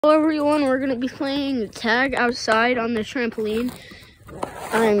Hello everyone, we're going to be playing tag outside on the trampoline.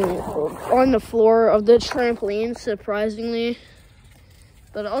 I'm on the floor of the trampoline, surprisingly.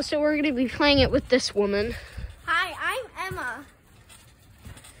 But also we're going to be playing it with this woman. Hi, I'm Emma.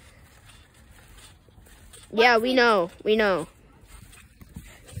 Yeah, we know.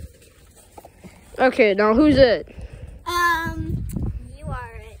 Okay, now who's it? You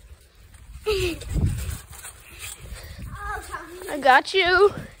are it. Oh, I got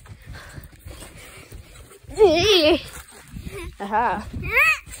you. Aha.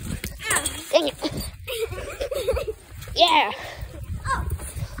 Dang it. Yeah. Oh.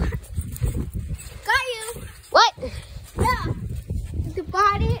 Got you. What? Yeah. You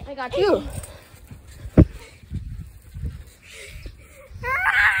got it. I got you.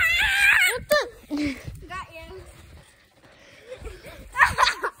 Got you.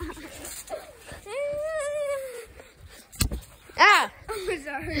 Ah! I'm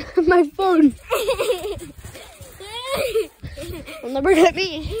sorry. My phone. Will never hit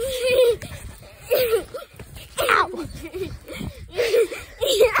me. Ow!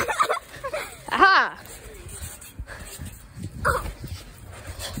 Aha!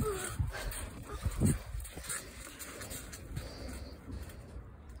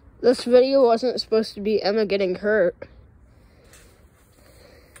 This video wasn't supposed to be Emma getting hurt.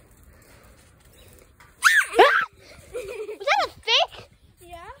 Was that a fake?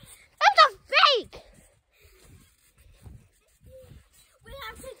 Yeah. That's a fake! We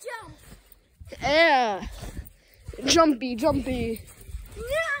have to jump. Yeah. Jumpy. Yeah.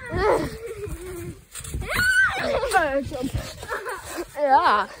 Jump.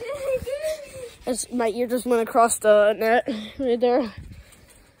 Yeah. My ear just went across the net right there.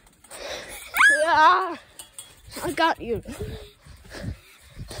 Yeah. I got you.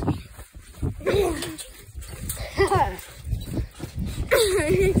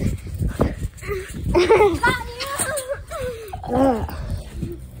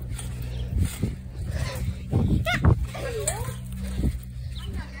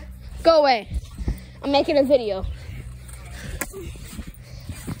 Go away. I'm making a video.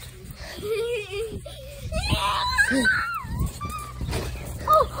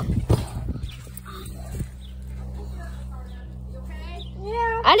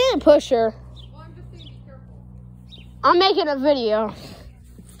 Yeah. I didn't push her. I'm making a video.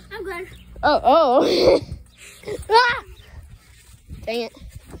 I'm good. Oh. Ah! Dang it.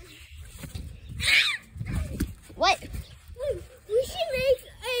 What? We should make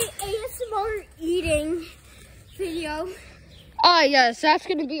a ASMR eating video. Oh, yes, that's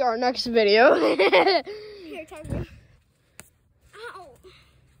going to be our next video. Here, try me. Ow.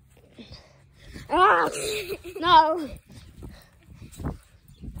 Ah! No.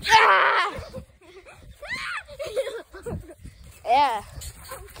 Ah! Yeah,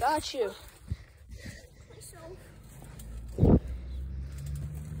 got you.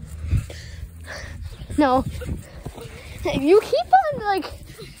 No. You keep on, like,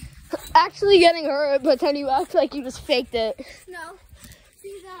 actually getting hurt, but then you act like you just faked it. No.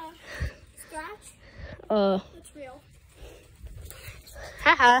 See the scratch? It's real.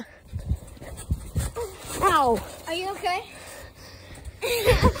 Haha. Ow. Are you okay?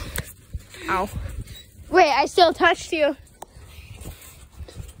 Ow. Wait, I still touched you.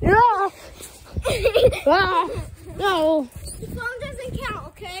 No. Ah, no. The phone doesn't count,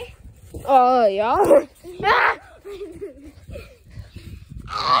 okay? Oh, yeah. Ah.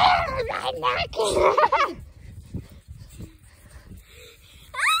 My neck.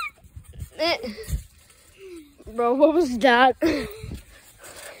 Bro, what was that?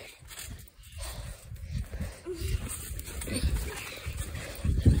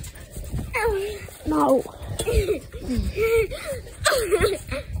 No.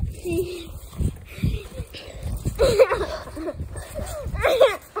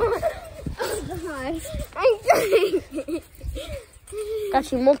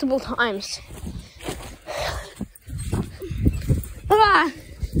 Got you multiple times. Ah.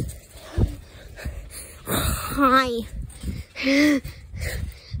 Hi.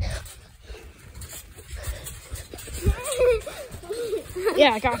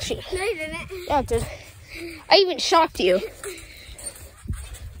 Yeah, I got you. No, you didn't. Yeah, I did. I even shocked you.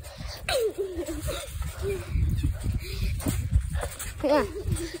 Yeah.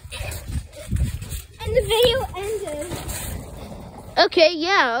 And the video ended. Okay,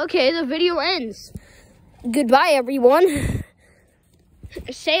 yeah, okay, the video ends. Goodbye, everyone.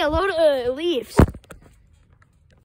 Say hello to Leaves.